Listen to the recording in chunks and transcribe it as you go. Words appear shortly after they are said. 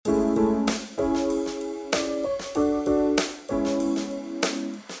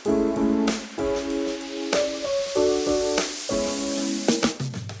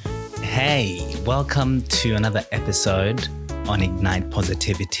Hey, welcome to another episode on Ignite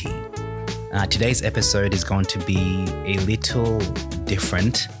Positivity. Today's episode is going to be a little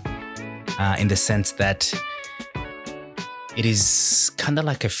different in the sense that it is kind of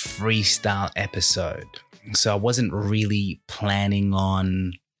like a freestyle episode. So I wasn't really planning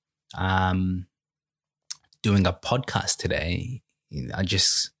on doing a podcast today. I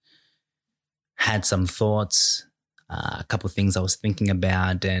just had some thoughts, a couple of things I was thinking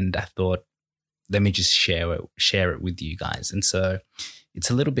about, and I thought, let me just share it with you guys. And so it's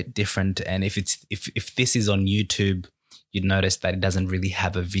a little bit different. And if this is on YouTube, you'd notice that it doesn't really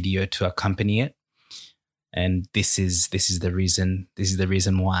have a video to accompany it. And this is the reason. This is the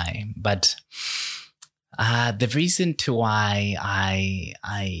reason why. But the reason to why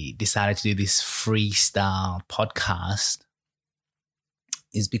I decided to do this freestyle podcast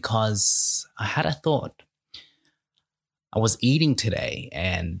is because I had a thought. I was eating today,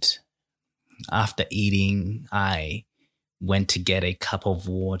 and after eating, I went to get a cup of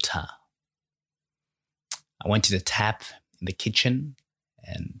water. I went to the tap in the kitchen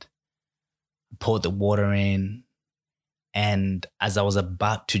and poured the water in. And as I was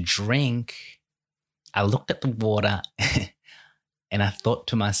about to drink, I looked at the water and I thought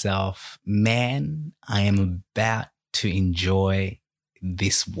to myself, man, I am about to enjoy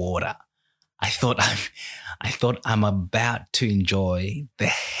this water. I thought I'm about to enjoy the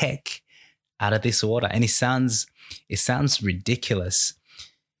heck out of this water. And it sounds ridiculous.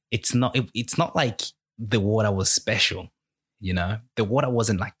 It's not like the water was special, you know? The water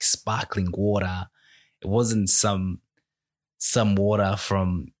wasn't like sparkling water. It wasn't some water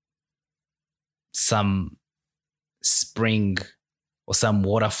from some spring or some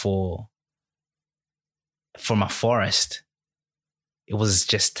water from a forest. It was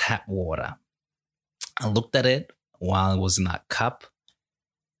just tap water. I looked at it while it was in that cup,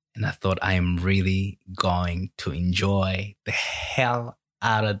 and I thought, I am really going to enjoy the hell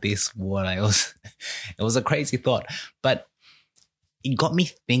out of this water. It was a crazy thought, but it got me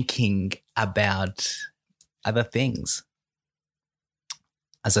thinking about other things.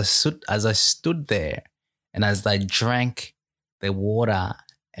 As I stood there, and as I drank the water,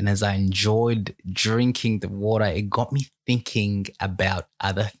 and as I enjoyed drinking the water, it got me thinking about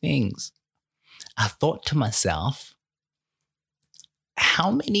other things. I thought to myself,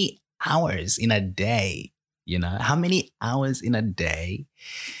 how many hours in a day, how many hours in a day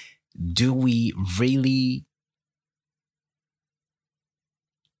do we really,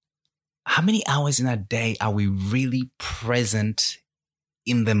 how many hours in a day are we really present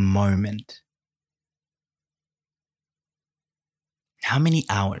in the moment? How many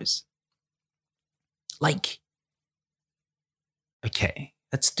hours? Okay,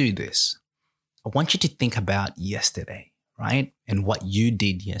 let's do this. I want you to think about yesterday, right? And what you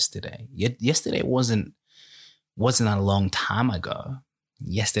did yesterday. Yesterday wasn't a long time ago.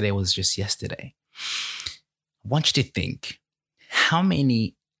 Yesterday was just yesterday. I want you to think, how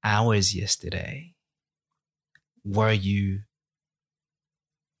many hours yesterday were you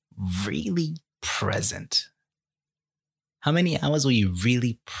really present? How many hours were you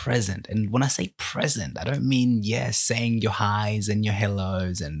really present? And when I say present, I don't mean, saying your highs and your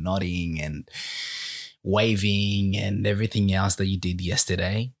hellos and nodding and waving and everything else that you did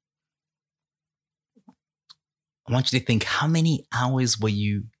yesterday. I want you to think, how many hours were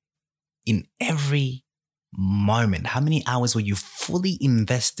you in every moment? How many hours were you fully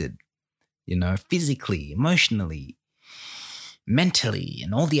invested, physically, emotionally, mentally,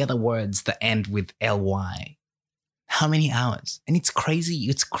 and all the other words that end with ly? How many hours? And it's crazy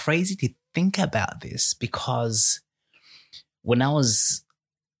to think about this, because when I was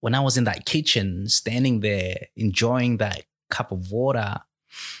in that kitchen, standing there, enjoying that cup of water,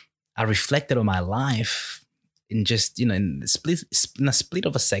 I reflected on my life in just, in a split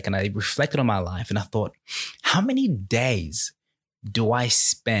of a second. I reflected on my life and I thought, how many days do I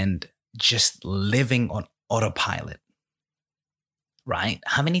spend just living on autopilot? Right?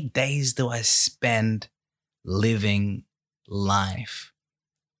 How many days do I spend living life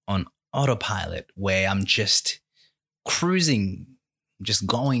on autopilot, where I'm just cruising, just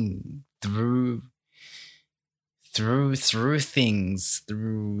going through things,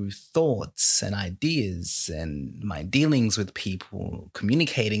 through thoughts and ideas and my dealings with people,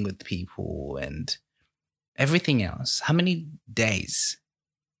 communicating with people and everything else? How many days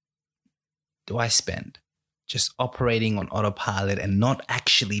do I spend just operating on autopilot and not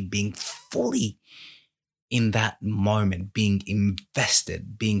actually being fully in that moment, being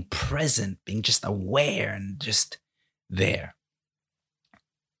invested, being present, being just aware and just there?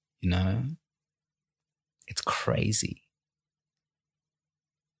 It's crazy.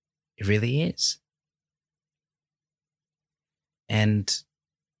 It really is. And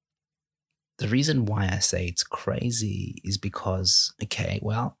the reason why I say it's crazy is because, okay,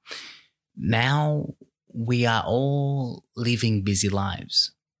 well, now we are all living busy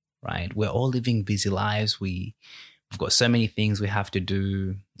lives, right? We're all living busy lives. We've got so many things we have to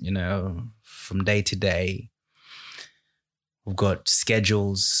do, from day to day. We've got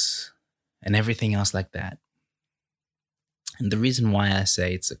schedules and everything else like that. And the reason why I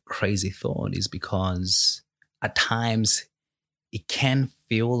say it's a crazy thought is because at times it can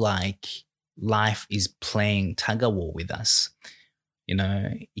feel like life is playing tug-of-war with us.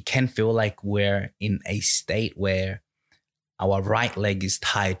 It can feel like we're in a state where our right leg is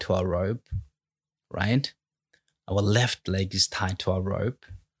tied to a rope, right? Our left leg is tied to a rope.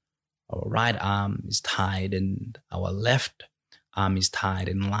 Our right arm is tied and our left arm is tied,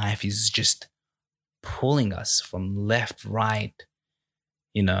 and life is just pulling us from left, right,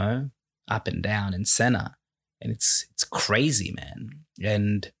 up and down and center. And it's crazy, man.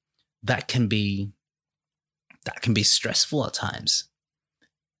 And that can be stressful at times.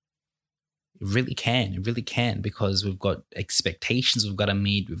 It really can, because we've got expectations we've got to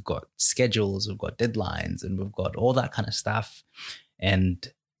meet, we've got schedules, we've got deadlines, and we've got all that kind of stuff.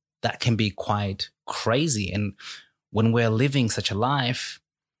 And that can be quite crazy. And when we're living such a life,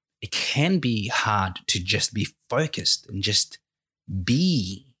 it can be hard to just be focused and just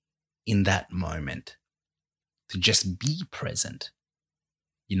be in that moment, to just be present.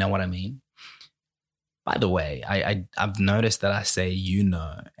 You know what I mean? By the way, I've noticed that I say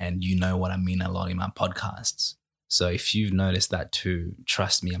and you know what I mean a lot in my podcasts. So if you've noticed that too,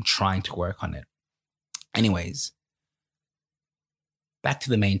 trust me, I'm trying to work on it. Anyways, back to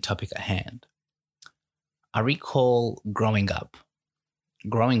the main topic at hand. I recall growing up,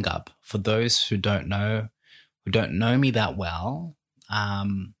 for those who don't know me that well,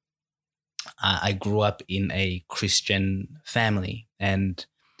 I grew up in a Christian family, and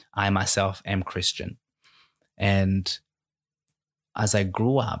I myself am Christian. And as I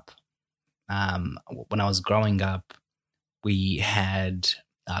grew up, when I was growing up, we had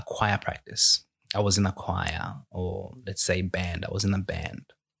choir practice. I was in a choir, or let's say band. I was in a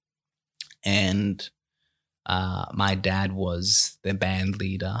band. And my dad was the band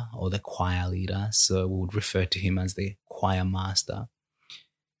leader or the choir leader, so we would refer to him as the choir master.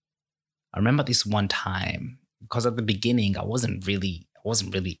 I remember this one time, because at the beginning I wasn't really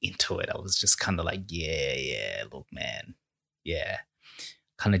into it. I was just kind of like, yeah, look, man, yeah,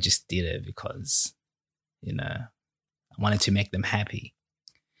 kind of just did it because, I wanted to make them happy.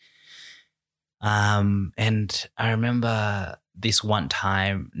 And I remember this one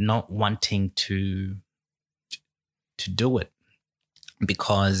time not wanting to do it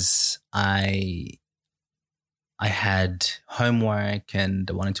because I had homework and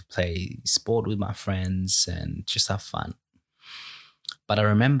I wanted to play sport with my friends and just have fun. But I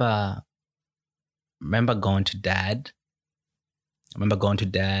remember going to Dad. I remember going to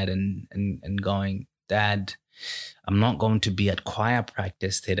Dad and going, Dad, I'm not going to be at choir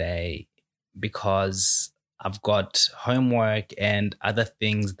practice today because I've got homework and other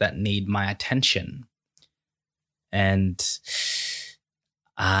things that need my attention. And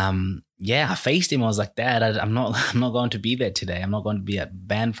I faced him. I was like, Dad, I'm not going to be there today. I'm not going to be at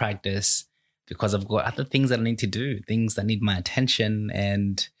band practice because I've got other things that I need to do, things that need my attention.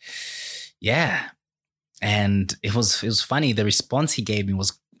 And yeah, and it was funny. The response he gave me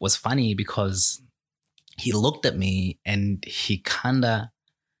was funny because he looked at me and he kind of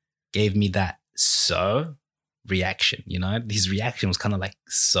gave me that so reaction. His reaction was kind of like,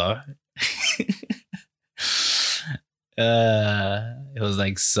 so. It was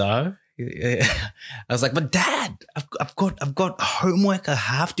like, so. I was like, but Dad, I've got homework I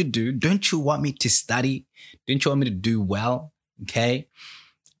have to do. Don't you want me to study? Don't you want me to do well? Okay,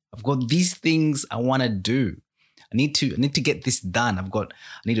 I've got these things I want to do. I need to get this done. I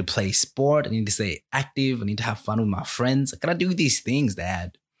need to play sport. I need to stay active. I need to have fun with my friends. I gotta do these things,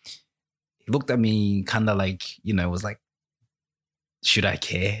 Dad. He looked at me kind of like, was like, should I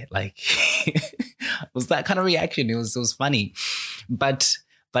care? Like, it was that kind of reaction. It was funny. But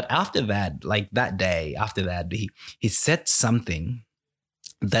after that, like that day, after that, he said something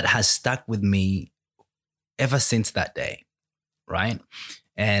that has stuck with me ever since that day, right?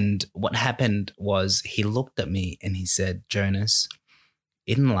 And what happened was he looked at me and he said, Jonas,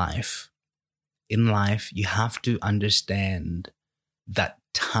 in life, you have to understand that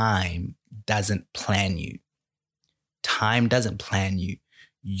time doesn't plan you. Time doesn't plan you.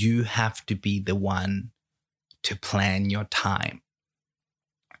 You have to be the one to plan your time.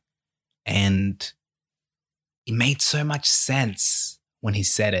 And it made so much sense when he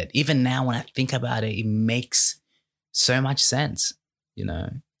said it. Even now, when I think about it, it makes so much sense.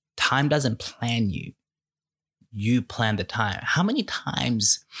 Time doesn't plan you. You plan the time. How many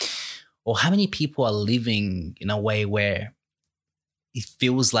times or how many people are living in a way where it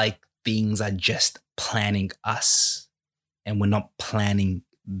feels like things are just planning us and we're not planning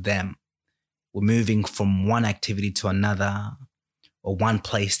them? We're moving from one activity to another or one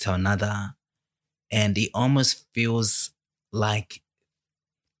place to another. And it almost feels like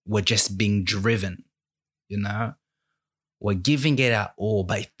we're just being driven, We're giving it our all,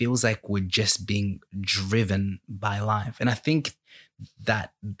 but it feels like we're just being driven by life. And I think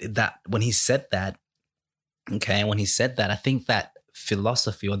that when he said that, I think that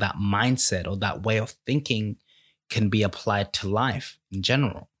philosophy or that mindset or that way of thinking can be applied to life in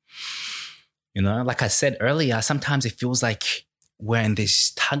general. Like I said earlier, sometimes it feels like we're in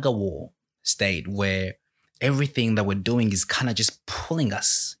this tug of war state where everything that we're doing is kind of just pulling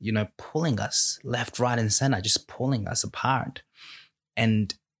us left, right, and center, just pulling us apart.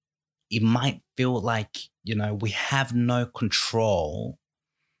 And it might feel like, we have no control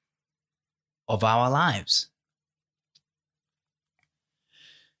of our lives.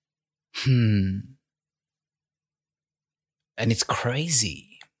 And it's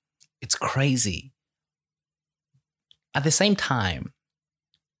crazy. It's crazy. At the same time,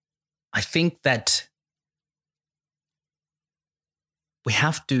 I think that we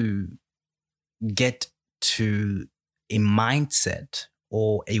have to get to a mindset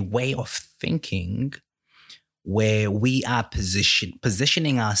or a way of thinking where we are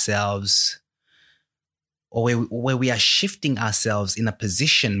positioning ourselves, or where we are shifting ourselves in a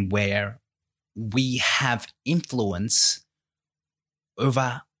position where we have influence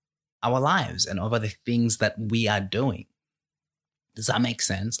over our lives and over the things that we are doing. Does that make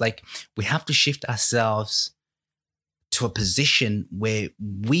sense? Like, we have to shift ourselves to a position where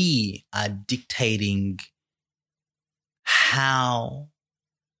we are dictating how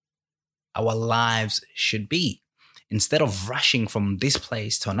our lives should be, instead of rushing from this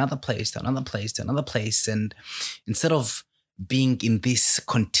place to another place, to another place, to another place. And instead of being in this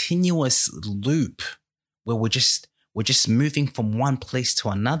continuous loop where we're just moving from one place to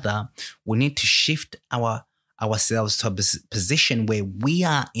another, we need to shift ourselves to a position where we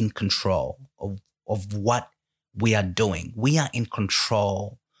are in control of what we are doing. We are in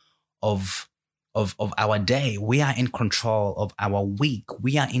control of our day. We are in control of our week.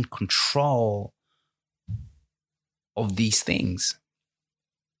 We are in control of these things.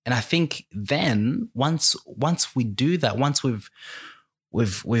 And I think then once we do that, once we've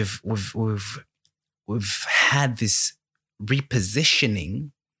had this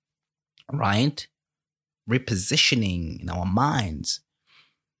repositioning, right? Repositioning in our minds,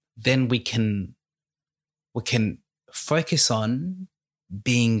 then we can focus on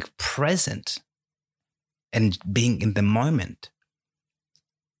being present and being in the moment.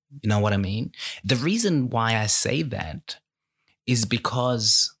 You know what I mean? The reason why I say that is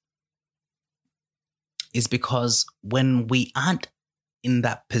because when we aren't in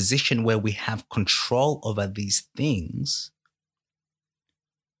that position where we have control over these things,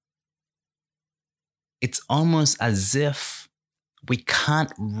 it's almost as if we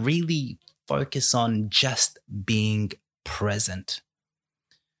can't really focus on just being present.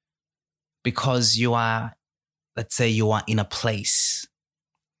 Because let's say you are in a place.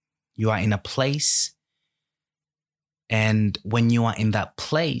 You are in a place, and when you are in that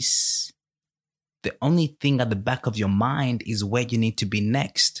place, the only thing at the back of your mind is where you need to be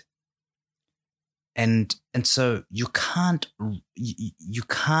next. And so you can't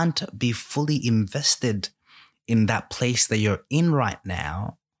be fully invested in that place that you're in right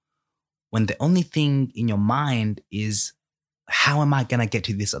now, when the only thing in your mind is, how am I going to get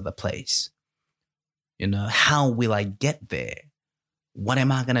to this other place? How will I get there? What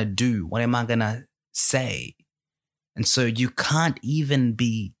am I going to do? What am I going to say? And so you can't even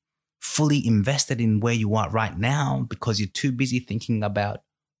be fully invested in where you are right now because you're too busy thinking about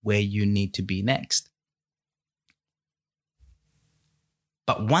where you need to be next.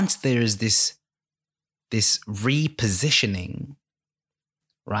 But once there is this repositioning,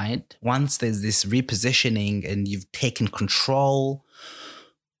 right? Once there's this repositioning and you've taken control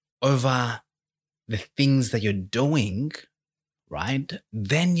over the things that you're doing, right?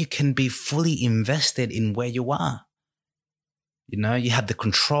 Then you can be fully invested in where you are. You have the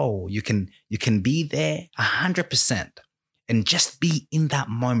control. You can be there 100% and just be in that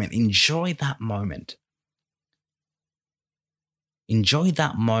moment. Enjoy that moment. Enjoy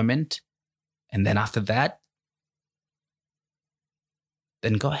that moment. And then after that,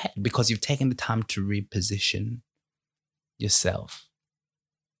 then go ahead, because you've taken the time to reposition yourself.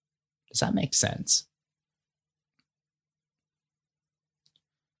 Does that make sense?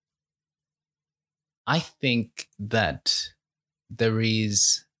 I think that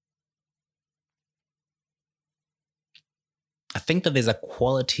there's a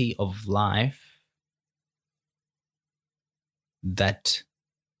quality of life that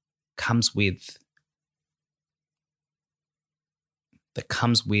comes with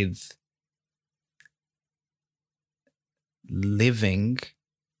living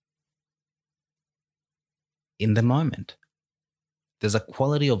in the moment. There's a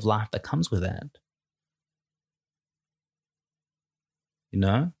quality of life that comes with that. You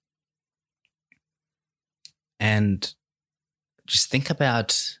know? And just think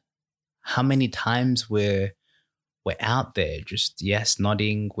about how many times we're out there, just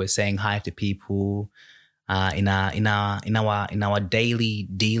nodding, we're saying hi to people, in our daily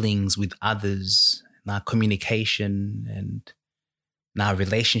dealings with others, in our communication and in our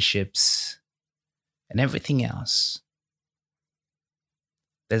relationships and everything else.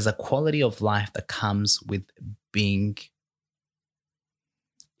 There's a quality of life that comes with being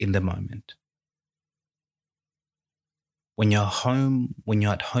in the moment. When you're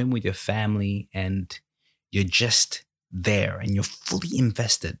at home with your family and you're just there and you're fully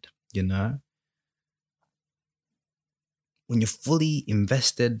invested, you know? When you're fully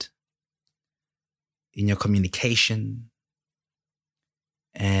invested in your communication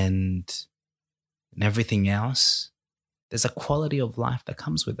and everything else, there's a quality of life that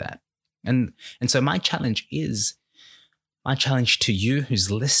comes with that. And so my challenge to you who's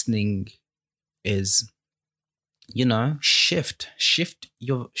listening is, you know, shift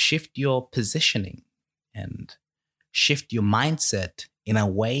your positioning and shift your mindset in a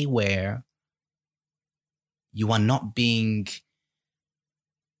way where you're not being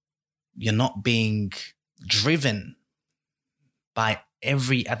driven by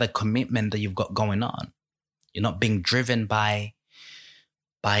every other commitment that you've got going on. You're not being driven by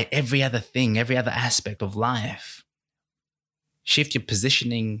every other thing, every other aspect of life. Shift your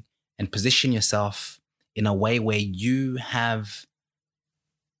positioning and position yourself in a way where you have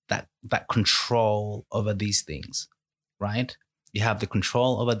that control over these things, right? You have the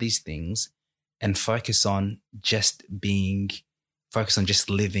control over these things and focus on just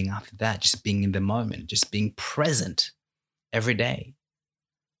living after that, just being in the moment, just being present every day.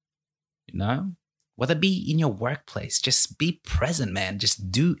 You know? Whether it be in your workplace, just be present, man.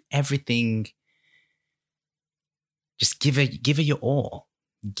 Just do everything. Just give it your all.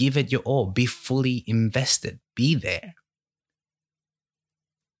 Give it your all. Be fully invested. Be there.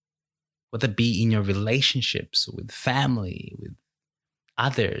 Whether it be in your relationships with family, with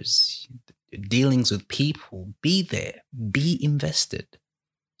others, dealings with people, be there. Be invested.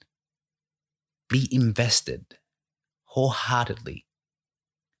 Be invested wholeheartedly.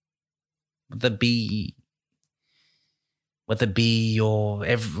 Whether it be your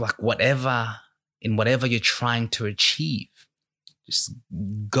whatever you're trying to achieve, just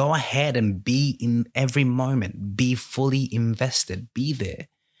go ahead and be in every moment. Be fully invested. Be there.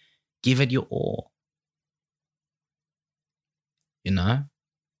 Give it your all. You know?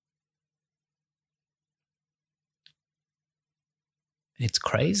 It's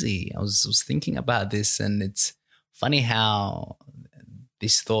crazy. I was thinking about this, and it's funny how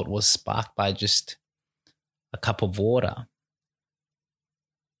this thought was sparked by just a cup of water.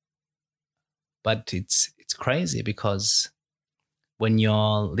 But it's crazy because when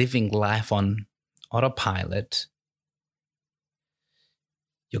you're living life on autopilot,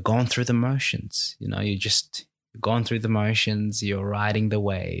 you're going through the motions. You know, you're going through the motions, you're riding the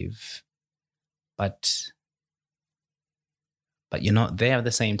wave, but you're not there at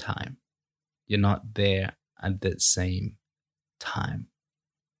the same time. You're not there at the same time.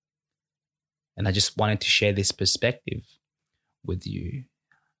 And I just wanted to share this perspective with you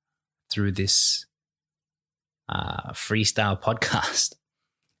through this freestyle podcast,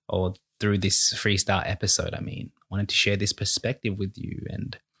 or through this freestyle episode. I wanted to share this perspective with you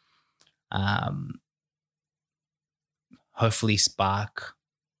and hopefully spark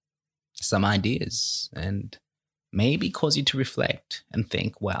some ideas and maybe cause you to reflect and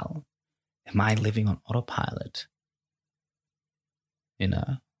think, well, am I living on autopilot? You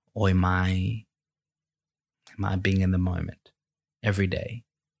know, or am I being in the moment every day?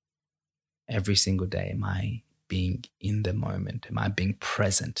 Every single day, am I being in the moment? Am I being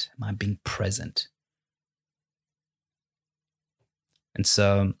present? Am I being present? And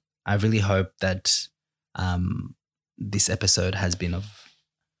so I really hope that this episode has been of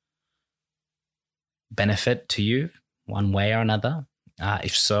benefit to you one way or another.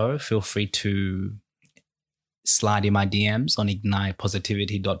 If so, feel free to slide in my DMs on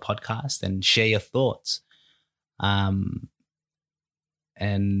ignitepositivity.podcast and share your thoughts. And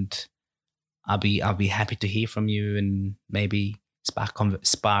I'll be happy to hear from you and maybe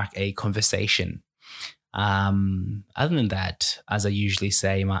spark a conversation. Other than that, as I usually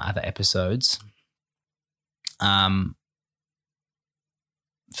say in my other episodes,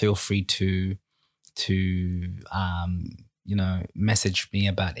 feel free to message me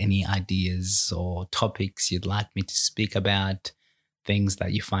about any ideas or topics you'd like me to speak about, things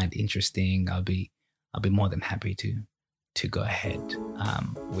that you find interesting. I'll be more than happy to go ahead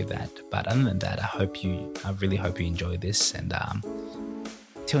with that. But other than that, I really hope you enjoy this, and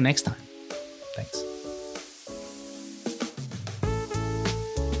till next time, thanks.